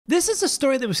This is a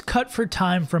story that was cut for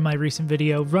time from my recent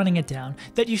video, Running It Down,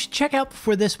 that you should check out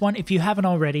before this one if you haven't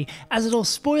already, as it'll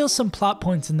spoil some plot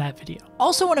points in that video.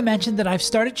 Also want to mention that I've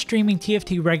started streaming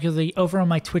TFT regularly over on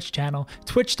my Twitch channel,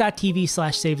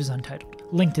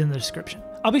 twitch.tv/saveasuntitled, linked in the description.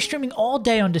 I'll be streaming all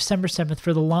day on December 7th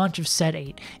for the launch of Set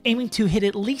 8, aiming to hit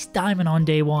at least Diamond on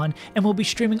day 1, and will be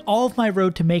streaming all of my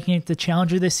road to making it the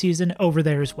Challenger this season over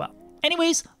there as well.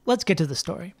 Anyways, let's get to the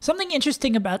story. Something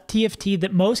interesting about TFT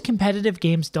that most competitive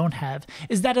games don't have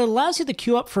is that it allows you to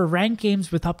queue up for ranked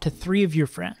games with up to 3 of your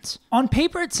friends. On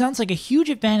paper, it sounds like a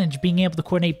huge advantage being able to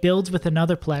coordinate builds with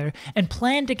another player and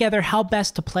plan together how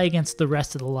best to play against the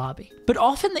rest of the lobby. But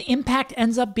often the impact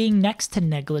ends up being next to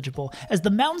negligible, as the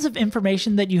mountains of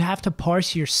information that you have to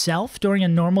parse yourself during a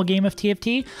normal game of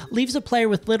TFT leaves a player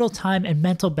with little time and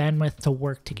mental bandwidth to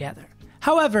work together.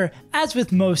 However, as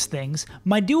with most things,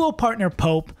 my duo partner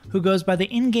Pope, who goes by the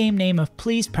in-game name of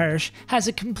Please Perish, has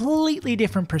a completely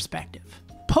different perspective.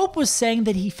 Pope was saying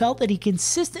that he felt that he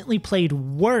consistently played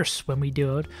worse when we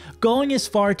duoed, going as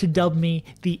far to dub me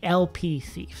the LP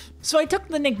Thief. So I took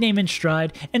the nickname in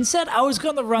stride and said I was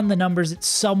going to run the numbers at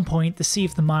some point to see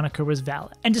if the moniker was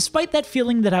valid. And despite that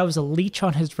feeling that I was a leech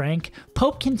on his rank,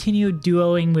 Pope continued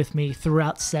duoing with me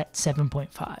throughout set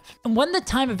 7.5. And when the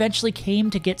time eventually came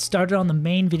to get started on the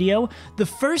main video, the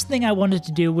first thing I wanted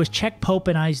to do was check Pope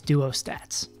and I's duo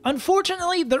stats.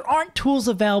 Unfortunately, there aren't tools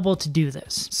available to do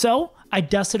this, so I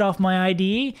dusted off my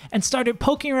IDE and started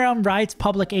poking around Riot's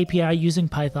public API using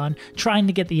Python, trying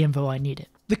to get the info I needed.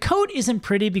 The code isn't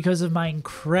pretty because of my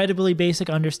incredibly basic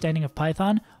understanding of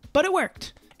Python, but it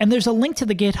worked. And there's a link to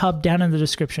the GitHub down in the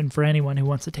description for anyone who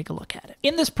wants to take a look at it.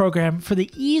 In this program, for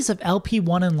the ease of LP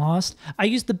won and lost, I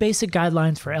used the basic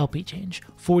guidelines for LP change,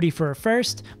 40 for a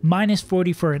first, minus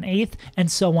 40 for an eighth,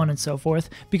 and so on and so forth,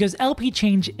 because LP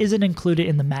change isn't included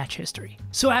in the match history.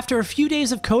 So after a few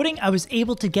days of coding, I was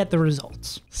able to get the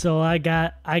results. So I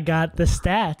got the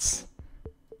stats.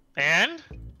 And?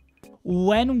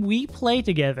 When we play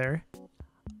together,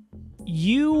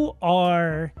 you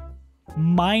are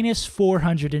minus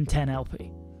 410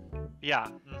 LP. Yeah.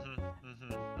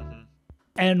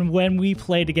 And when we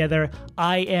play together,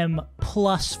 I am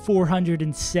plus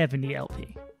 470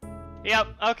 LP. Yep,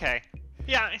 okay.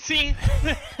 Yeah, see?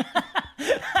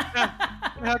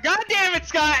 No, God damn it,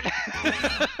 Scott!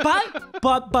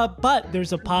 but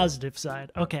there's a positive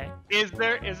side. Okay. Is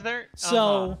there?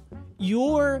 So,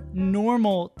 your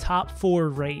normal top 4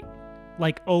 rate,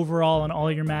 like overall in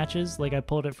all your matches, like I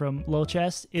pulled it from Low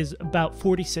Chest, is about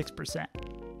 46%.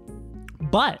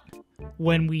 But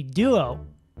when we duo,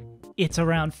 it's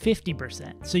around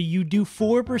 50%. So you do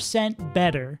 4%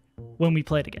 better when we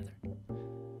play together.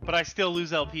 But I still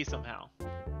lose LP somehow.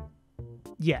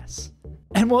 Yes.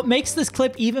 And what makes this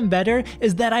clip even better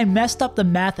is that I messed up the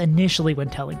math initially when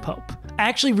telling Pope. I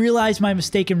actually realized my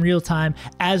mistake in real time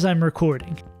as I'm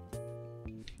recording.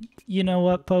 You know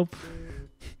what, Pope?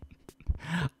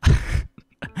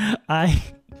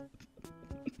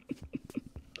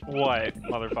 What,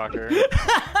 motherfucker?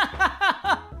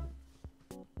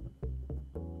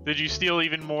 Did you steal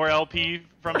even more LP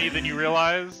from me than you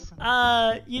realize?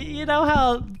 You know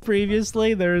how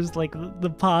previously there's like the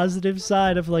positive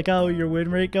side of like, oh, your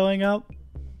win rate going up?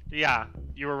 Yeah,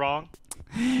 you were wrong.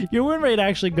 Your win rate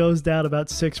actually goes down about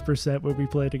 6% when we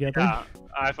play together. Yeah,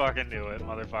 I fucking knew it,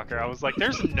 motherfucker. I was like,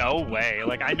 there's no way.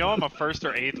 Like, I know I'm a 1st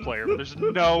or 8th player, but there's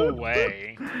no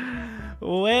way.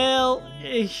 Well,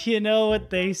 you know what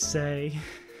they say.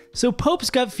 So Pope's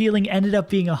gut feeling ended up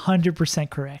being 100%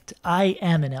 correct. I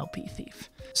am an LP thief.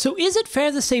 So is it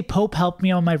fair to say Pope helped me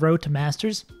on my road to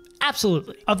Masters?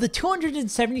 Absolutely. Of the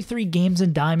 273 games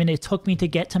in Diamond it took me to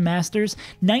get to Masters,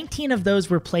 19 of those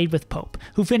were played with Pope,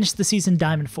 who finished the season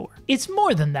Diamond 4. It's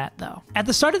more than that, though. At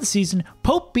the start of the season,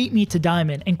 Pope beat me to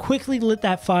Diamond and quickly lit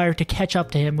that fire to catch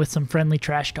up to him with some friendly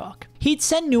trash talk. He'd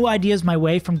send new ideas my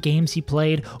way from games he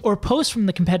played, or post from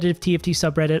the competitive TFT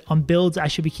subreddit on builds I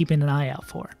should be keeping an eye out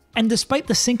for. And despite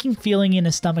the sinking feeling in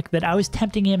his stomach that I was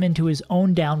tempting him into his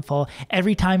own downfall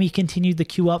every time he continued to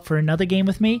queue up for another game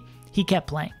with me, he kept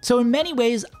playing. So in many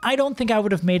ways, I don't think I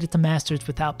would have made it to Masters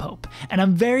without Pope, and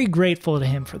I'm very grateful to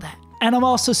him for that. And I'm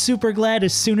also super glad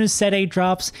as soon as Set 8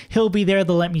 drops, he'll be there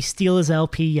to let me steal his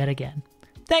LP yet again.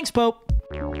 Thanks, Pope!